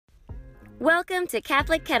Welcome to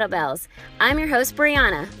Catholic Kettlebells. I'm your host,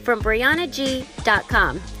 Brianna, from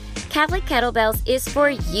BriannaG.com. Catholic Kettlebells is for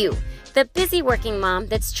you, the busy working mom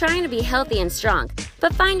that's trying to be healthy and strong,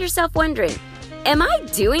 but find yourself wondering, am I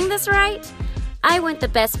doing this right? I want the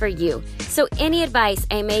best for you, so any advice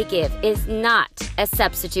I may give is not a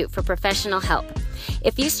substitute for professional help.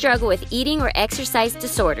 If you struggle with eating or exercise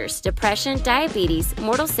disorders, depression, diabetes,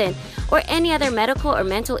 mortal sin, or any other medical or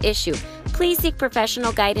mental issue, please seek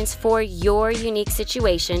professional guidance for your unique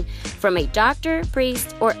situation from a doctor,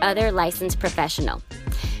 priest, or other licensed professional.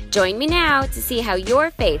 Join me now to see how your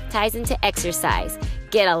faith ties into exercise,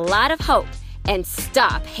 get a lot of hope, and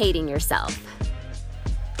stop hating yourself.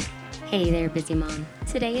 Hey there, busy mom.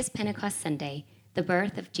 Today is Pentecost Sunday, the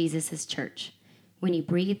birth of Jesus' church, when he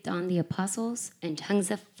breathed on the apostles and tongues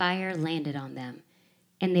of fire landed on them,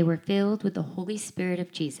 and they were filled with the Holy Spirit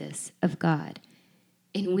of Jesus, of God.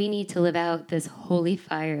 And we need to live out this holy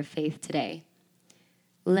fire of faith today.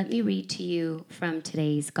 Let me read to you from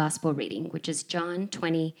today's gospel reading, which is John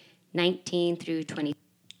 20:19 through 20.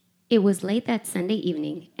 It was late that Sunday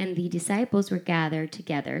evening, and the disciples were gathered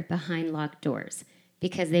together behind locked doors,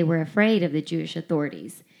 because they were afraid of the Jewish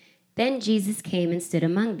authorities. Then Jesus came and stood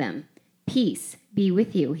among them. "Peace be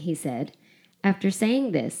with you," he said. After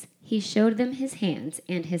saying this, he showed them his hands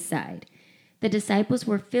and his side. The disciples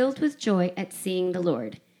were filled with joy at seeing the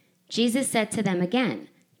Lord. Jesus said to them again,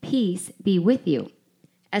 "Peace be with you.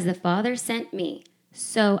 As the Father sent me,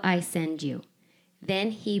 so I send you."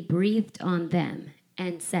 Then he breathed on them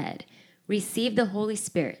and said, "Receive the Holy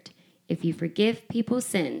Spirit. If you forgive people's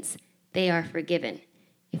sins, they are forgiven.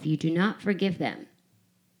 If you do not forgive them."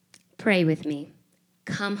 Pray with me.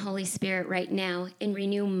 Come, Holy Spirit, right now and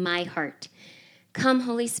renew my heart. Come,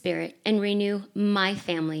 Holy Spirit, and renew my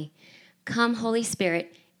family. Come, Holy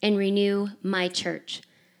Spirit, and renew my church.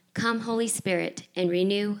 Come, Holy Spirit, and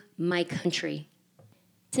renew my country.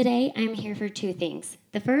 Today, I'm here for two things.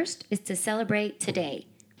 The first is to celebrate today,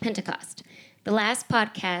 Pentecost. The last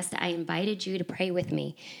podcast, I invited you to pray with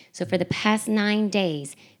me. So for the past 9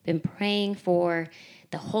 days, I've been praying for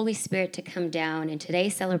the Holy Spirit to come down in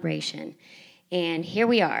today's celebration. And here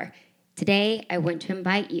we are. Today, I want to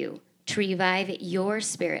invite you to revive your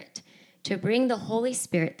spirit, to bring the Holy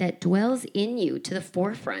Spirit that dwells in you to the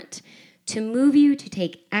forefront, to move you to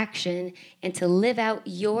take action and to live out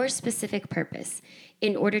your specific purpose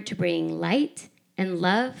in order to bring light and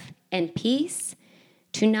love and peace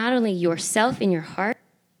to not only yourself and your heart.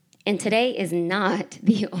 And today is not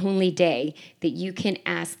the only day that you can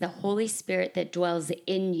ask the Holy Spirit that dwells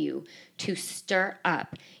in you to stir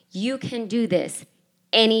up. You can do this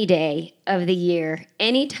any day of the year,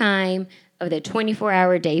 any time of the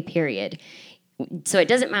 24-hour day period. So it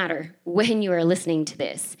doesn't matter when you are listening to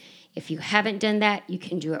this. If you haven't done that, you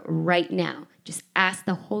can do it right now. Just ask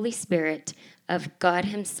the Holy Spirit of God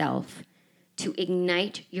himself to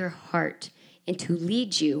ignite your heart and to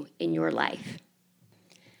lead you in your life.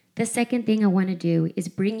 The second thing I want to do is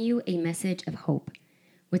bring you a message of hope.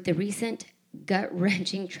 With the recent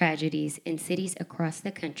gut-wrenching tragedies in cities across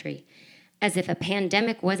the country, as if a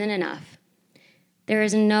pandemic wasn't enough, there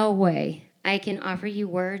is no way I can offer you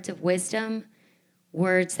words of wisdom,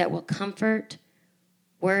 words that will comfort,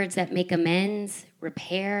 words that make amends,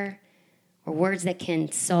 repair, or words that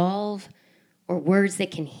can solve, or words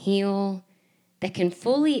that can heal, that can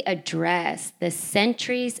fully address the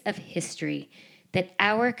centuries of history that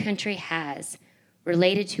our country has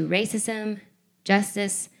related to racism,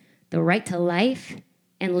 justice, the right to life,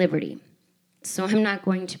 and liberty. So I'm not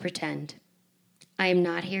going to pretend. I am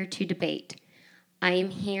not here to debate. I am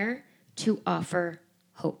here to offer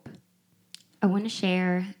hope. I want to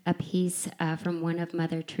share a piece from one of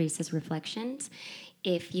Mother Teresa's reflections.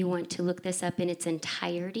 If you want to look this up in its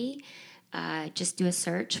entirety, just do a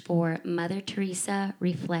search for Mother Teresa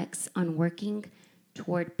Reflects on Working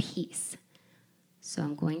Toward Peace. So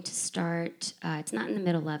I'm going to start, it's not in the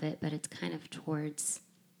middle of it, but it's kind of towards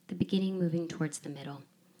the beginning, moving towards the middle.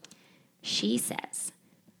 She says,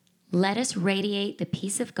 "Let us radiate the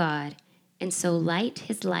peace of God and so light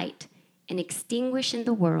his light and extinguish in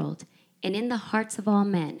the world and in the hearts of all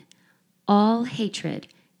men all hatred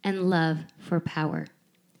and love for power.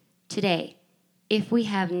 Today, if we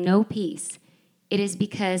have no peace, it is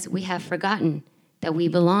because we have forgotten that we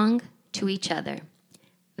belong to each other.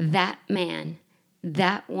 That man,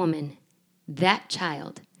 that woman, that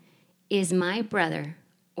child is my brother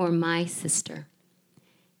or my sister.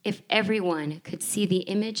 If everyone could see the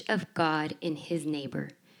image of God in his neighbor,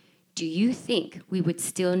 do you think we would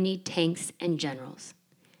still need tanks and generals?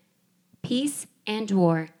 Peace and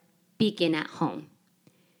war begin at home.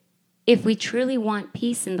 If we truly want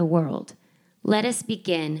peace in the world, let us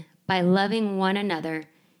begin by loving one another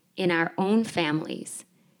in our own families.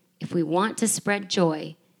 If we want to spread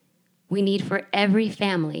joy, we need for every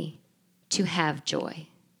family to have joy.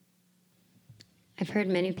 I've heard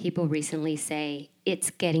many people recently say,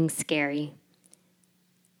 it's getting scary.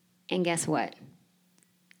 And guess what?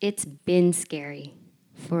 It's been scary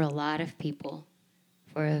for a lot of people.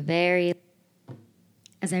 As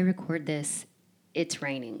I record this, it's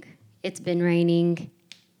raining. It's been raining,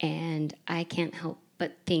 and I can't help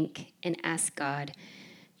but think and ask God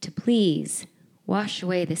to please wash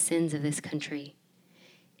away the sins of this country.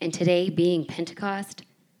 And today, being Pentecost,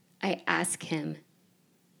 I ask him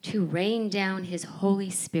to rain down his Holy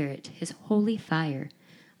Spirit, his holy fire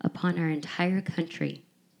upon our entire country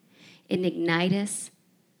and ignite us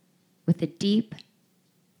with a deep,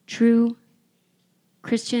 true,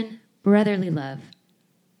 Christian, brotherly love,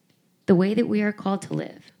 the way that we are called to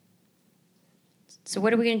live. So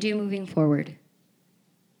what are we going to do moving forward?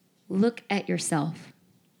 Look at yourself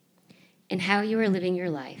and how you are living your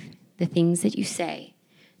life, the things that you say,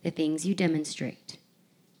 the things you demonstrate,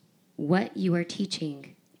 what you are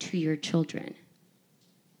teaching to your children.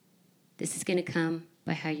 This is going to come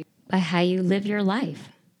by how you live your life.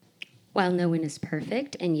 While no one is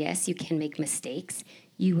perfect, and yes, you can make mistakes,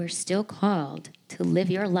 you are still called to live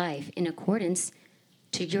your life in accordance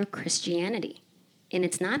to your Christianity. And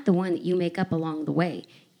it's not the one that you make up along the way.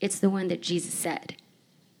 It's the one that Jesus said.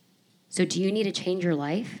 So do you need to change your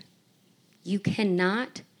life? You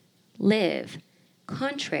cannot live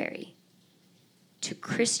contrary to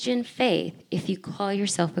Christian faith if you call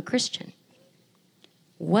yourself a Christian.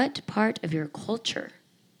 What part of your culture,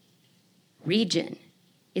 region,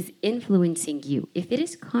 is influencing you? If it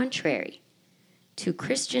is contrary to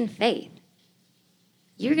Christian faith,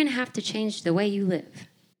 you're going to have to change the way you live.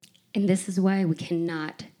 And this is why we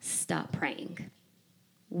cannot stop praying.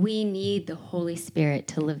 We need the Holy Spirit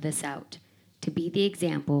to live this out, to be the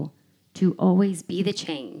example, to always be the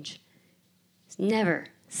change. Never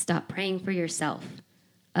stop praying for yourself,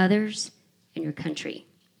 others, and your country.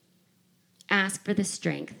 Ask for the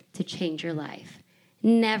strength to change your life.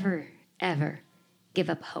 Never, ever give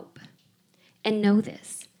up hope. And know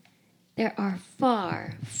this, there are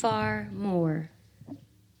far, far more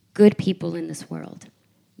good people in this world.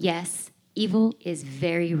 Yes, evil is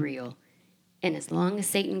very real. And as long as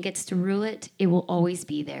Satan gets to rule it, it will always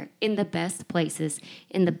be there in the best places,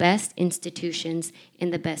 in the best institutions,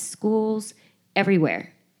 in the best schools,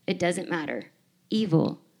 everywhere. It doesn't matter.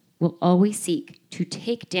 Evil will always seek to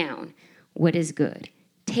take down what is good,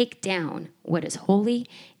 take down what is holy,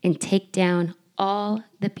 and take down all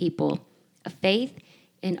the people of faith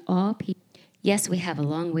and all people. Yes, we have a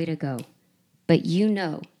long way to go, but you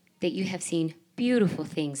know that you have seen beautiful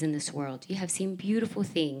things in this world. You have seen beautiful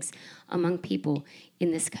things among people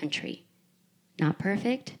in this country. Not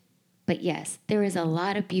perfect, but yes, there is a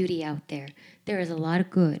lot of beauty out there. There is a lot of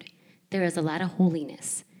good. There is a lot of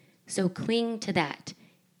holiness. So cling to that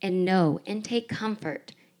and know and take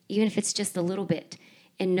comfort, even if it's just a little bit,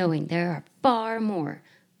 in knowing there are far more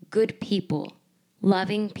good people,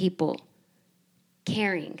 loving people,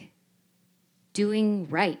 caring, doing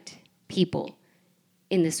right people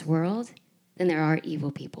in this world than there are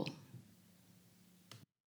evil people.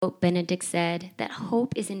 Pope Benedict said that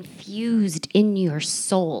hope is infused in your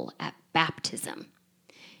soul at baptism.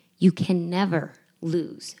 You can never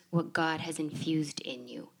lose what God has infused in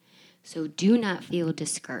you. So do not feel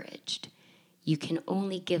discouraged. You can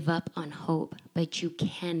only give up on hope, but you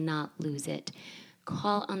cannot lose it.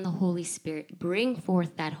 Call on the Holy Spirit. Bring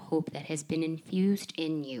forth that hope that has been infused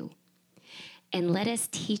in you. And let us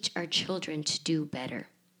teach our children to do better.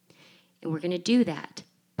 And we're going to do that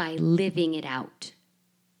by living it out.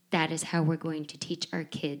 That is how we're going to teach our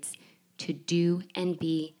kids to do and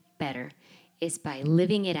be better, is by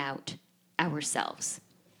living it out ourselves.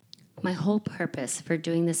 My whole purpose for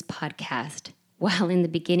doing this podcast, while in the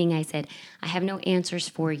beginning I said, I have no answers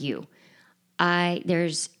for you.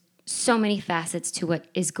 There's so many facets to what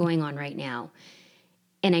is going on right now.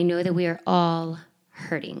 And I know that we are all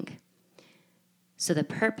hurting. So the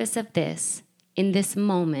purpose of this, in this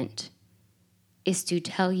moment, is to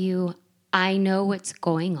tell you, I know what's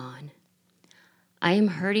going on. I am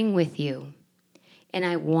hurting with you, and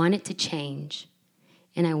I want it to change,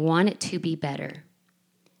 and I want it to be better.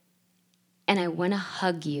 And I want to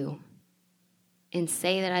hug you and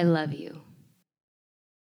say that I love you.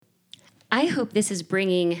 I hope this is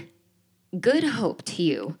bringing good hope to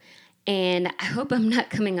you, and I hope I'm not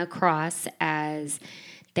coming across as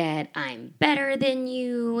that I'm better than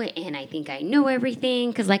you and I think I know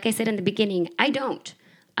everything, because like I said in the beginning, I don't.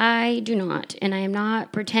 I do not, and I am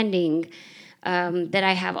not pretending that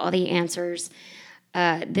I have all the answers.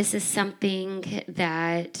 This is something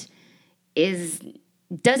that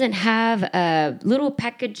doesn't have a little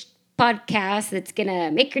packaged podcast that's going to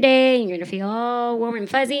make your day and you're going to feel all warm and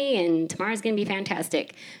fuzzy and tomorrow's going to be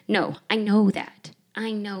fantastic. No, I know that.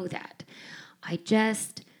 I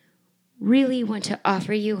just really want to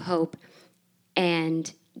offer you hope.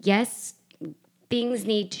 And yes, things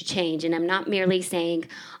need to change. And I'm not merely saying,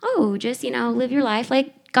 oh, just, live your life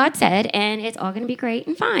like God said, and it's all going to be great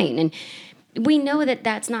and fine. And we know that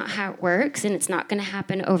that's not how it works, and it's not going to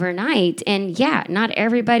happen overnight. And yeah, not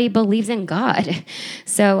everybody believes in God.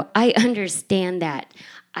 So I understand that.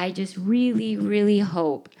 I just really, really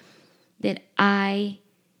hope that I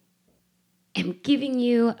am giving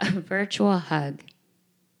you a virtual hug.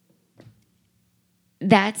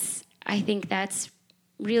 I think that's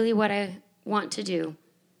really what I want to do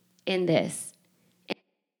in this.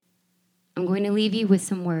 I'm going to leave you with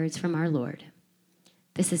some words from our Lord.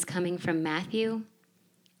 This is coming from Matthew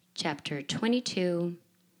chapter 22,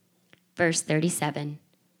 verse 37.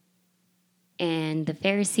 And the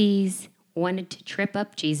Pharisees wanted to trip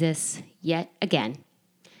up Jesus yet again.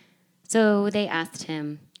 So they asked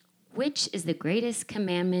him, "Which is the greatest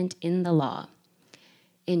commandment in the law?"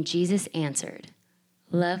 And Jesus answered,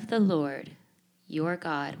 "Love the Lord, your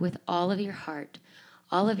God, with all of your heart,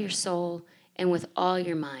 all of your soul, and with all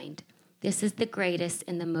your mind. This is the greatest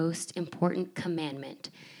and the most important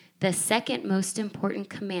commandment. The second most important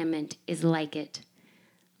commandment is like it.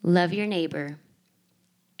 Love your neighbor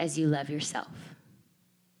as you love yourself."